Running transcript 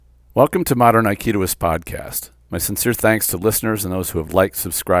Welcome to Modern Aikidoist Podcast. My sincere thanks to listeners and those who have liked,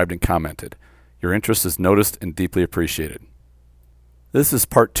 subscribed, and commented. Your interest is noticed and deeply appreciated. This is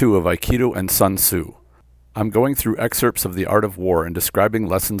part 2 of Aikido and Sun Tzu. I'm going through excerpts of The Art of War and describing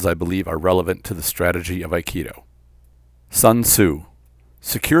lessons I believe are relevant to the strategy of Aikido. Sun Tzu.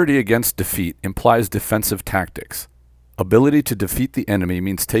 Security against defeat implies defensive tactics. Ability to defeat the enemy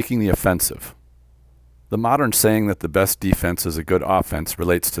means taking the offensive. The modern saying that the best defense is a good offense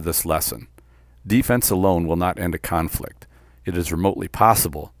relates to this lesson. Defense alone will not end a conflict. It is remotely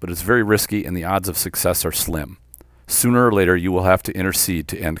possible, but it's very risky and the odds of success are slim. Sooner or later you will have to intercede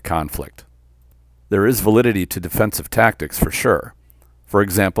to end conflict. There is validity to defensive tactics for sure. For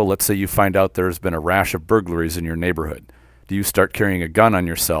example, let's say you find out there has been a rash of burglaries in your neighborhood. Do you start carrying a gun on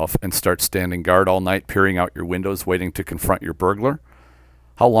yourself and start standing guard all night, peering out your windows, waiting to confront your burglar?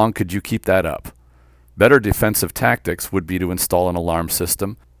 How long could you keep that up? Better defensive tactics would be to install an alarm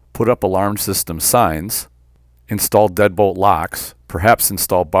system, put up alarm system signs, install deadbolt locks, perhaps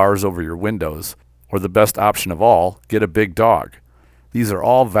install bars over your windows, or the best option of all, get a big dog. These are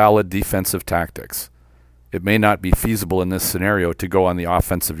all valid defensive tactics. It may not be feasible in this scenario to go on the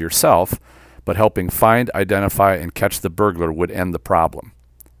offensive yourself, but helping find, identify, and catch the burglar would end the problem.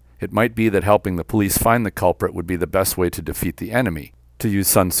 It might be that helping the police find the culprit would be the best way to defeat the enemy, to use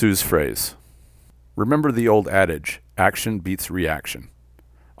Sun Tzu's phrase. Remember the old adage, action beats reaction.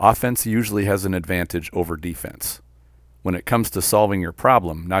 Offense usually has an advantage over defense. When it comes to solving your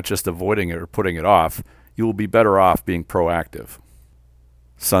problem, not just avoiding it or putting it off, you will be better off being proactive.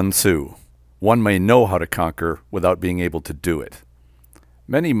 Sun Tzu. One may know how to conquer without being able to do it.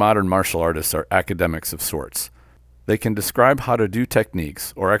 Many modern martial artists are academics of sorts. They can describe how to do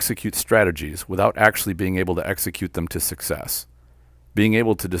techniques or execute strategies without actually being able to execute them to success. Being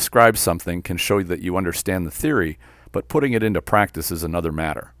able to describe something can show that you understand the theory, but putting it into practice is another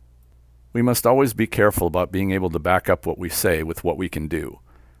matter. We must always be careful about being able to back up what we say with what we can do.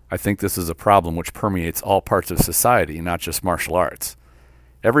 I think this is a problem which permeates all parts of society, not just martial arts.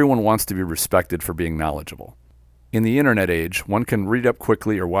 Everyone wants to be respected for being knowledgeable. In the internet age, one can read up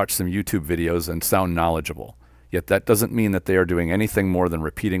quickly or watch some YouTube videos and sound knowledgeable, yet that doesn't mean that they are doing anything more than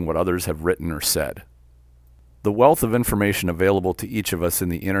repeating what others have written or said. The wealth of information available to each of us in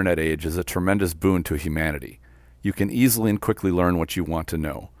the internet age is a tremendous boon to humanity. You can easily and quickly learn what you want to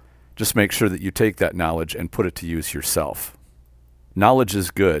know. Just make sure that you take that knowledge and put it to use yourself. Knowledge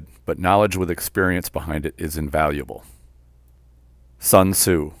is good, but knowledge with experience behind it is invaluable. Sun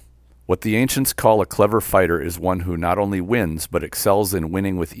Tzu. What the ancients call a clever fighter is one who not only wins, but excels in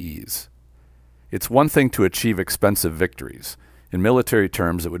winning with ease. It's one thing to achieve expensive victories. In military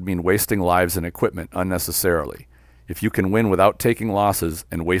terms, it would mean wasting lives and equipment unnecessarily. If you can win without taking losses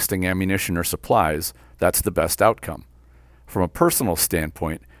and wasting ammunition or supplies, that's the best outcome. From a personal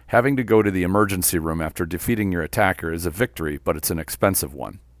standpoint, having to go to the emergency room after defeating your attacker is a victory, but it's an expensive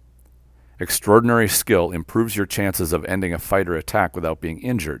one. Extraordinary skill improves your chances of ending a fight or attack without being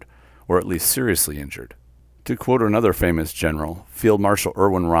injured, or at least seriously injured. To quote another famous general, Field Marshal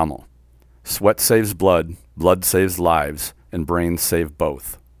Erwin Rommel, "Sweat saves blood saves lives, and brains save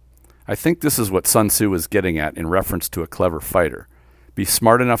both." I think this is what Sun Tzu is getting at in reference to a clever fighter. Be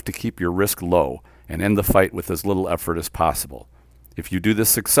smart enough to keep your risk low and end the fight with as little effort as possible. If you do this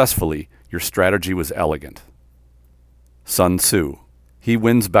successfully, your strategy was elegant. Sun Tzu. He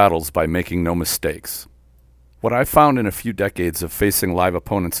wins battles by making no mistakes. What I found in a few decades of facing live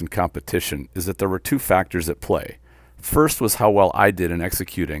opponents in competition is that there were two factors at play. First was how well I did in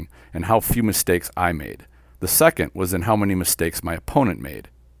executing and how few mistakes I made. The second was in how many mistakes my opponent made.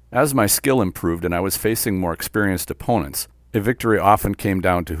 As my skill improved and I was facing more experienced opponents, a victory often came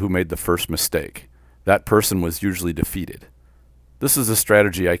down to who made the first mistake. That person was usually defeated. This is a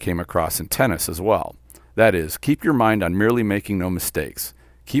strategy I came across in tennis as well. That is, keep your mind on merely making no mistakes.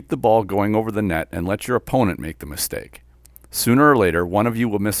 Keep the ball going over the net and let your opponent make the mistake. Sooner or later, one of you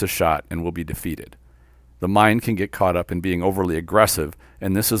will miss a shot and will be defeated. The mind can get caught up in being overly aggressive,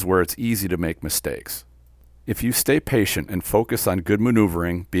 and this is where it's easy to make mistakes. If you stay patient and focus on good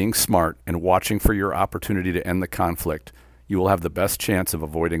maneuvering, being smart, and watching for your opportunity to end the conflict, you will have the best chance of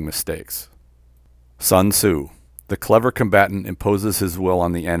avoiding mistakes. Sun Tzu. The clever combatant imposes his will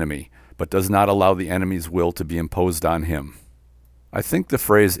on the enemy, but does not allow the enemy's will to be imposed on him. I think the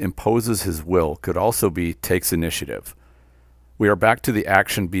phrase imposes his will could also be takes initiative. We are back to the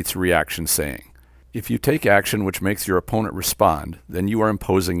action beats reaction saying. If you take action which makes your opponent respond, then you are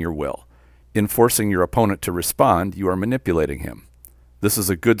imposing your will. In forcing your opponent to respond, you are manipulating him. This is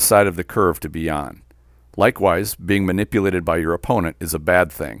a good side of the curve to be on. Likewise, being manipulated by your opponent is a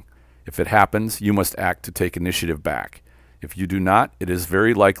bad thing. If it happens, you must act to take initiative back. If you do not, it is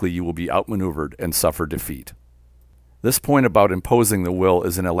very likely you will be outmaneuvered and suffer defeat. This point about imposing the will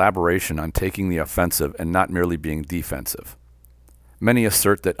is an elaboration on taking the offensive and not merely being defensive. Many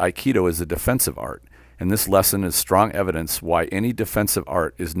assert that Aikido is a defensive art, and this lesson is strong evidence why any defensive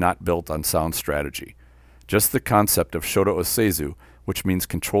art is not built on sound strategy. Just the concept of Shoto Oseizu, which means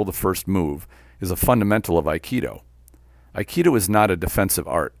control the first move, is a fundamental of Aikido. Aikido is not a defensive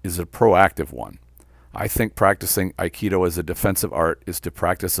art, it is a proactive one. I think practicing Aikido as a defensive art is to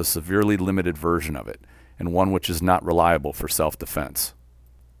practice a severely limited version of it, and one which is not reliable for self-defense.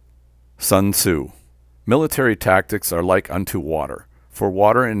 Sun Tzu. Military tactics are like unto water, for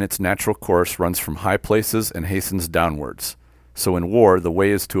water in its natural course runs from high places and hastens downwards. So in war, the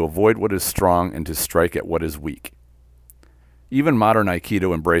way is to avoid what is strong and to strike at what is weak. Even modern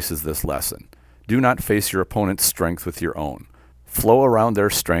Aikido embraces this lesson. Do not face your opponent's strength with your own. Flow around their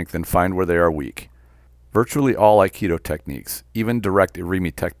strength and find where they are weak. Virtually all Aikido techniques, even direct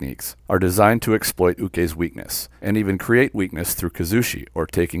Irimi techniques, are designed to exploit Uke's weakness, and even create weakness through Kazushi, or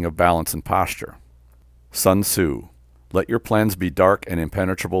taking of balance and posture. Sun Tzu. Let your plans be dark and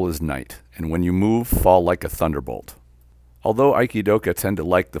impenetrable as night, and when you move, fall like a thunderbolt. Although Aikidoka tend to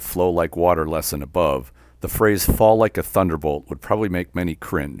like the flow like water lesson above, the phrase fall like a thunderbolt would probably make many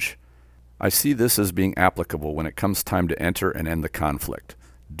cringe. I see this as being applicable when it comes time to enter and end the conflict.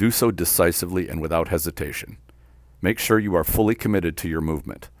 Do so decisively and without hesitation. Make sure you are fully committed to your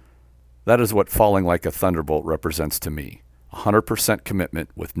movement. That is what falling like a thunderbolt represents to me, 100% commitment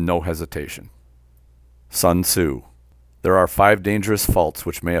with no hesitation. Sun Tzu. There are 5 dangerous faults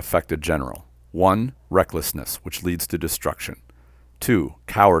which may affect a general. 1. Recklessness, which leads to destruction. 2.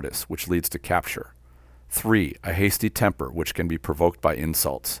 Cowardice, which leads to capture. 3. A hasty temper, which can be provoked by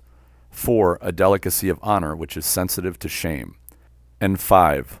insults. 4. A delicacy of honor, which is sensitive to shame. And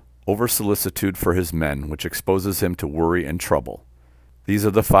 5. Over-solicitude for his men, which exposes him to worry and trouble. These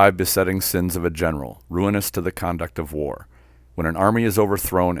are the 5 besetting sins of a general, ruinous to the conduct of war. When an army is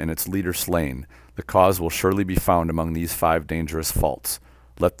overthrown and its leader slain, the cause will surely be found among these 5 dangerous faults.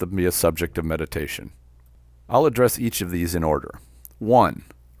 Let them be a subject of meditation. I'll address each of these in order. 1.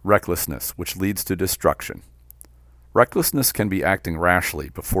 Recklessness, which leads to destruction. Recklessness can be acting rashly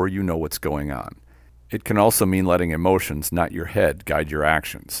before you know what's going on. It can also mean letting emotions, not your head, guide your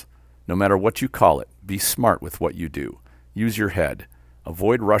actions. No matter what you call it, be smart with what you do. Use your head.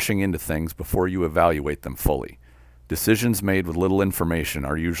 Avoid rushing into things before you evaluate them fully. Decisions made with little information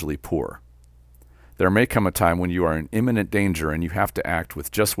are usually poor. There may come a time when you are in imminent danger and you have to act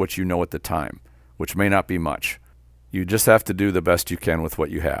with just what you know at the time, which may not be much. You just have to do the best you can with what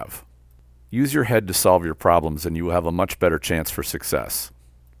you have. Use your head to solve your problems and you will have a much better chance for success.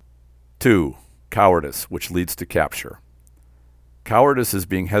 2. Cowardice, which leads to capture. Cowardice is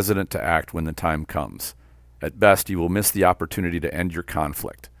being hesitant to act when the time comes. At best, you will miss the opportunity to end your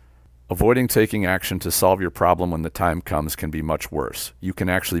conflict. Avoiding taking action to solve your problem when the time comes can be much worse. You can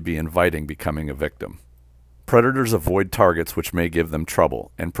actually be inviting becoming a victim. Predators avoid targets which may give them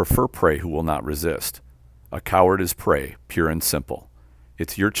trouble and prefer prey who will not resist. A coward is prey, pure and simple.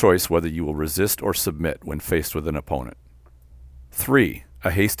 It's your choice whether you will resist or submit when faced with an opponent. 3.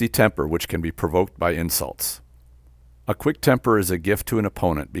 A hasty temper which can be provoked by insults. A quick temper is a gift to an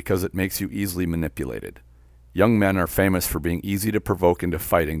opponent because it makes you easily manipulated. Young men are famous for being easy to provoke into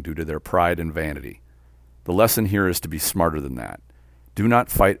fighting due to their pride and vanity. The lesson here is to be smarter than that. Do not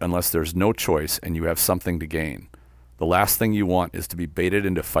fight unless there's no choice and you have something to gain. The last thing you want is to be baited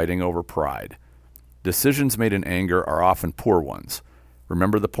into fighting over pride. Decisions made in anger are often poor ones.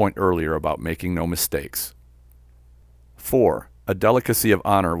 Remember the point earlier about making no mistakes. 4. A delicacy of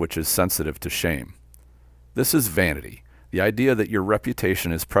honor which is sensitive to shame. This is vanity, the idea that your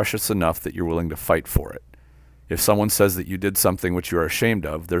reputation is precious enough that you're willing to fight for it. If someone says that you did something which you are ashamed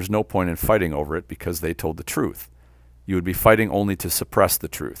of, there's no point in fighting over it because they told the truth. You would be fighting only to suppress the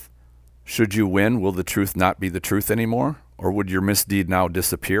truth. Should you win, will the truth not be the truth anymore? Or would your misdeed now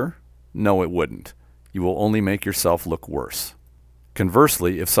disappear? No, it wouldn't. You will only make yourself look worse.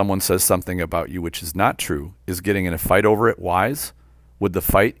 Conversely, if someone says something about you which is not true, is getting in a fight over it wise? Would the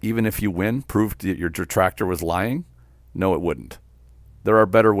fight, even if you win, prove that your detractor was lying? No, it wouldn't. There are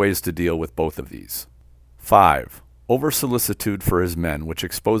better ways to deal with both of these. 5. Over-solicitude for his men, which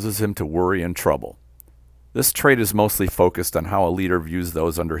exposes him to worry and trouble. This trait is mostly focused on how a leader views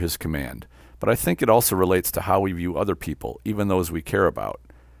those under his command, but I think it also relates to how we view other people, even those we care about.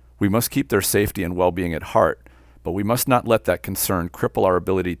 We must keep their safety and well-being at heart, but we must not let that concern cripple our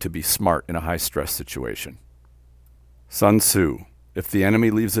ability to be smart in a high-stress situation. Sun Tzu. If the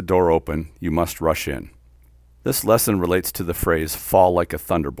enemy leaves a door open, you must rush in. This lesson relates to the phrase, fall like a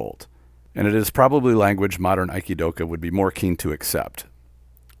thunderbolt. and it is probably language modern Aikidoka would be more keen to accept.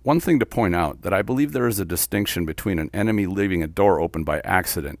 One thing to point out that I believe there is a distinction between an enemy leaving a door open by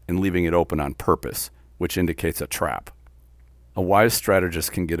accident and leaving it open on purpose, which indicates a trap. A wise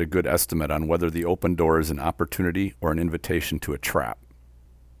strategist can get a good estimate on whether the open door is an opportunity or an invitation to a trap.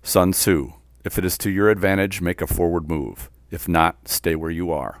 Sun Tzu, if it is to your advantage, make a forward move. If not, stay where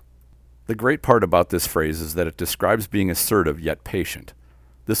you are. The great part about this phrase is that it describes being assertive yet patient.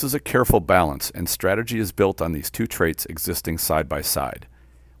 This is a careful balance, and strategy is built on these two traits existing side by side.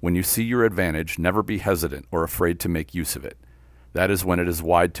 When you see your advantage, never be hesitant or afraid to make use of it. That is when it is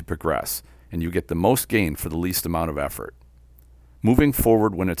wide to progress, and you get the most gain for the least amount of effort. Moving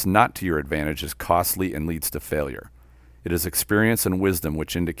forward when it's not to your advantage is costly and leads to failure. It is experience and wisdom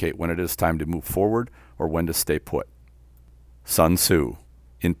which indicate when it is time to move forward or when to stay put. Sun Tzu,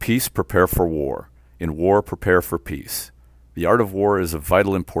 in peace prepare for war, in war prepare for peace. The art of war is of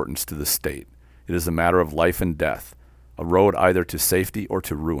vital importance to the state. It is a matter of life and death, a road either to safety or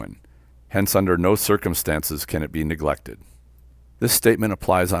to ruin. Hence, under no circumstances can it be neglected. This statement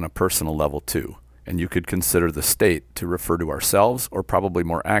applies on a personal level too, and you could consider the state to refer to ourselves, or probably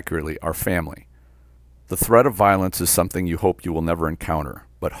more accurately, our family. The threat of violence is something you hope you will never encounter,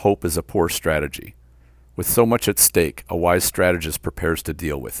 but hope is a poor strategy. With so much at stake, a wise strategist prepares to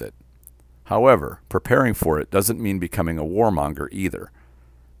deal with it. However, preparing for it doesn't mean becoming a warmonger either.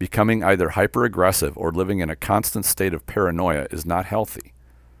 Becoming either hyper-aggressive or living in a constant state of paranoia is not healthy.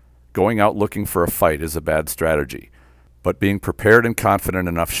 Going out looking for a fight is a bad strategy, but being prepared and confident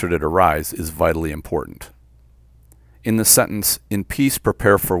enough should it arise is vitally important. In the sentence, in peace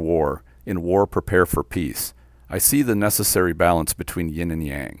prepare for war, in war prepare for peace, I see the necessary balance between yin and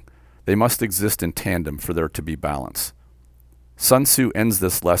yang. They must exist in tandem for there to be balance. Sun Tzu ends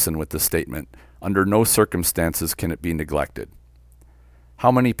this lesson with the statement, under no circumstances can it be neglected.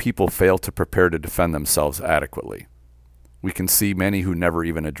 How many people fail to prepare to defend themselves adequately? We can see many who never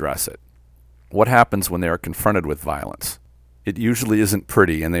even address it. What happens when they are confronted with violence? It usually isn't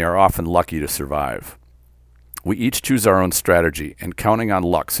pretty, and they are often lucky to survive. We each choose our own strategy, and counting on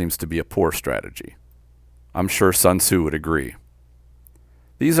luck seems to be a poor strategy. I'm sure Sun Tzu would agree.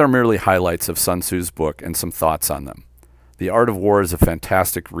 These are merely highlights of Sun Tzu's book and some thoughts on them. The Art of War is a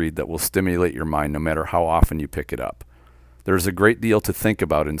fantastic read that will stimulate your mind no matter how often you pick it up. There is a great deal to think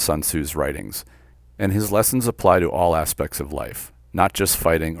about in Sun Tzu's writings, and his lessons apply to all aspects of life, not just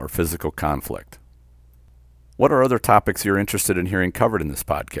fighting or physical conflict. What are other topics you're interested in hearing covered in this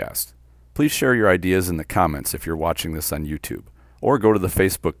podcast? Please share your ideas in the comments if you're watching this on YouTube, or go to the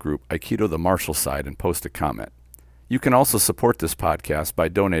Facebook group Aikido the Martial Side and post a comment. You can also support this podcast by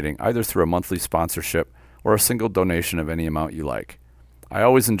donating either through a monthly sponsorship or a single donation of any amount you like. I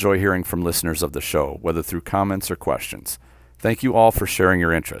always enjoy hearing from listeners of the show, whether through comments or questions. Thank you all for sharing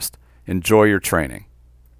your interest. Enjoy your training.